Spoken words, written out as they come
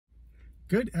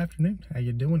Good afternoon. How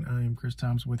you doing? I am Chris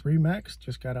Thompson with Remax.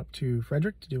 Just got up to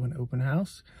Frederick to do an open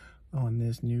house on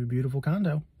this new beautiful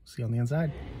condo. See you on the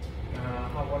inside.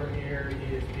 Hot water heater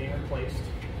is being replaced.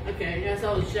 Okay, yes,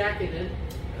 I was jacketed.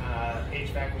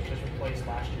 HVAC was just replaced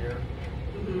last year.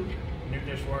 New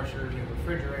dishwasher, new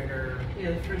refrigerator.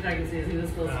 Yeah, the fridge I can see is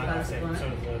this close to plastic on it. So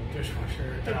is the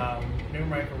dishwasher. New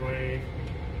microwave.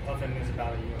 Oven is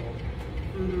about a year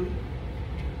old.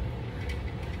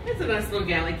 It's a nice little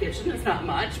galley kitchen. It's not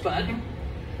much, but you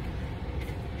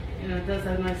know, it does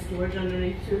have nice storage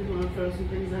underneath too. If you want to throw some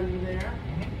things under there.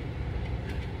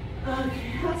 Okay,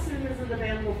 how soon is it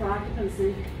available for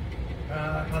occupancy?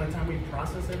 By the time we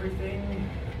process everything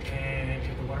and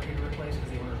get the water heater replaced,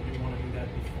 because the owners do want to do that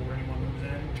before anyone moves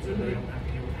in, so they don't have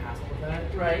to deal with the hassle of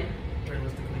that. Right.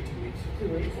 Realistically, 2 weeks. 2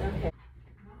 weeks, okay.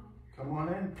 Come on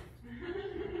in.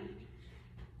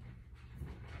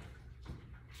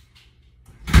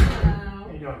 Hello.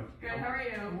 How you doing? Good, how are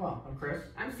you? I'm well. I'm Chris.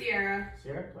 I'm Sierra.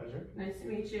 Sierra, pleasure. Nice to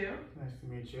meet you. Nice to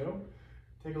meet you.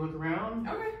 Take a look around.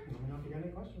 Okay. And let me know if you got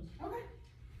any questions. Okay.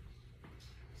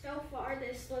 So far,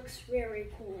 this looks very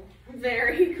cool.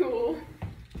 Very cool.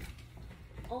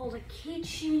 Oh, the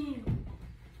kitchen.